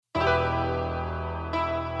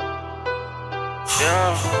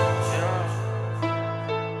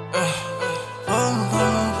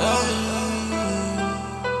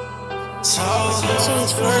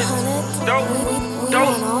Change for 100. We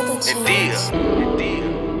want all the change.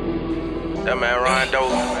 That man Rawn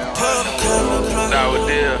dope. Sour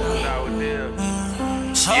deal.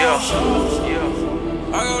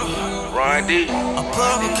 Rawn D.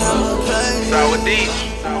 Sour D.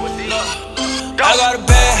 I got a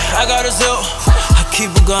bag, I got a zip. I keep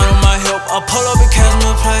a gun on my hip. I pull up and catch me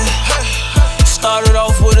a play. Started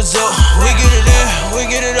off with a zip. We get it in, we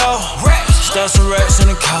get it out. Stack some racks in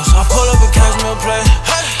the couch. I pull up and catch me a play.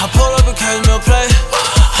 I pull up and catch me a play.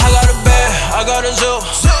 I got a bag, I got a zip.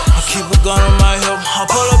 I keep a gun on my hip. I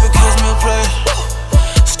pull up and catch me a play.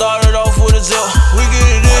 Started off with a zip. We get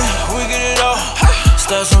it in, we get it out.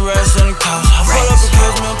 Stack some racks in the couch. I pull up and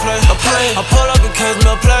catch me a play. I pull up and catch me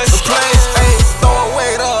a play. Throw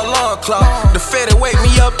away the alarm clock. The Fetty wake me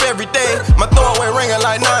up every day. My throwaway ringing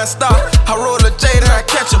like non-stop. I roll a J, then I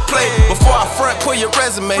catch a play. Before I front, pull your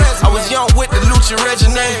resume. I was young with the Lucci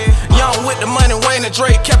Regine. Young with the money, Wayne and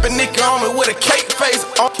Drake. Kept a nigga on me with a cake face.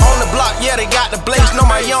 On the block, yeah, they got the blaze. Know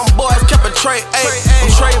my young boys kept a tray. I'm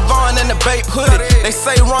Trayvon in the Bape hoodie. They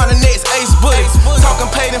say Rawn the next ace boogie. Talking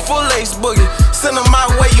paid in full lace boogie. Send them my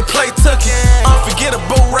way, you play tookie.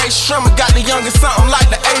 Unforgettable Ray Sherman. Got the youngest something like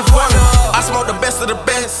the 8th wonder. I smoke the best of the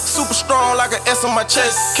best. Super strong like an S on my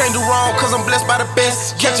chest. Can't do wrong cause I'm blessed by the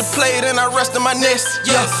best. Catch a play, then I rest in my nest.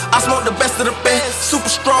 Yeah, I smoke the best of the best. Super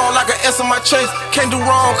strong like an S on my chest. Can't do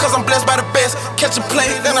wrong cause I'm blessed by the best. Catch a play,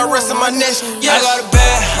 then I rest in my nest. Yeah. I got a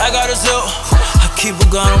bag, I got a zip. I keep a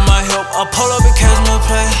gun on my hip. I pull up and catch me a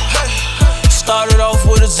play. Started off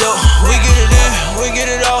with a zip. We get it in, we get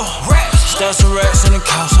it out. Stack some racks in the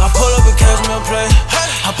couch. I pull up and catch me a play.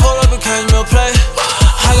 I pull up and catch me a play.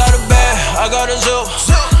 I got a bag, I got a zip.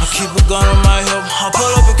 I keep a gun on my hip. I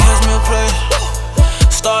pull up and catch me a play.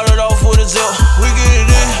 Started off with a zip. We get it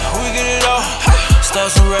in, we get it out.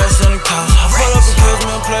 Stack some racks in the couch. I pull up and catch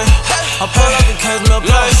me a play. I pull up and catch me a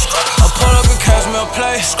play. I pull up and catch me a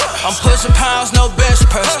play. I'm pushing pounds, no bench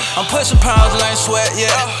press. I'm pushing pounds, it ain't sweat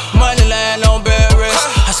yet. Money land on bed rest.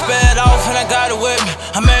 I sped off and I got it with me.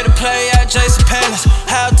 I made a play at Jason Pennis.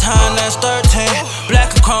 Halftime, that's 13.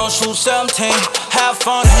 Black and chrome, shoot 17. Have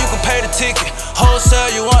fun, you can pay the ticket.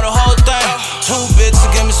 Wholesale, you want the whole thing. 2 bitches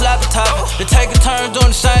give me sloppy topping. They take a turn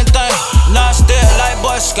doing the same thing. Not still like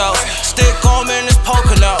Boy Scouts. Stick on me and it's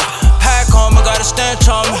poking out. Pack on me, got a stench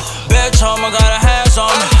on me. Bitch on me, got a hands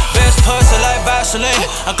on me. Best pussy like Vaseline.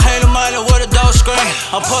 I clean the money with a dope screen.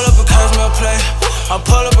 I pull up and catch me a play. I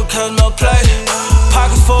pull up and catch me a play.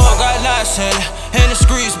 Pockets full, got knots in it. In the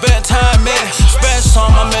streets, spent time in it. Spend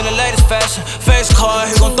some, I'm in the latest fashion. Face card,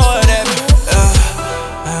 he gon' throw it at me.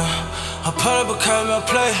 I pull up and catch me a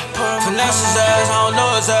play. Finesse his ass, I don't know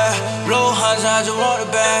his ass. Blue hunts, I just want it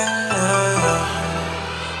back.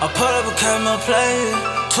 I pull up and catch me a play.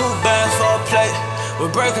 2 bands for a plate.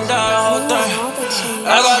 We're breaking down the whole thing.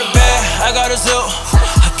 I got a bag, I got a zip.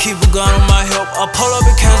 I keep a gun on my hip. I pull up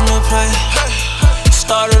and catch me a play.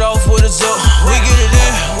 Started off with a zip. We get it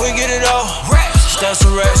in, we get it out. Stack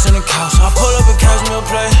some racks in the couch. I pull up and catch me a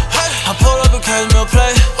play. I pull up and catch me a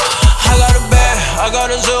play. I got a bag, I got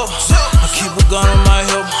a zip. I keep a gun on my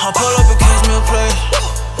hip. I pull up and catch me a play.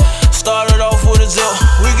 Started off with a zip.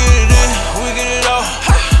 We get it in, we get it out.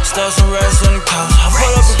 Stack some racks in the couch. I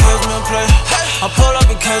pull up and catch me a play. I pull up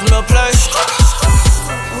and catch me a play.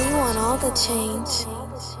 We want all the change.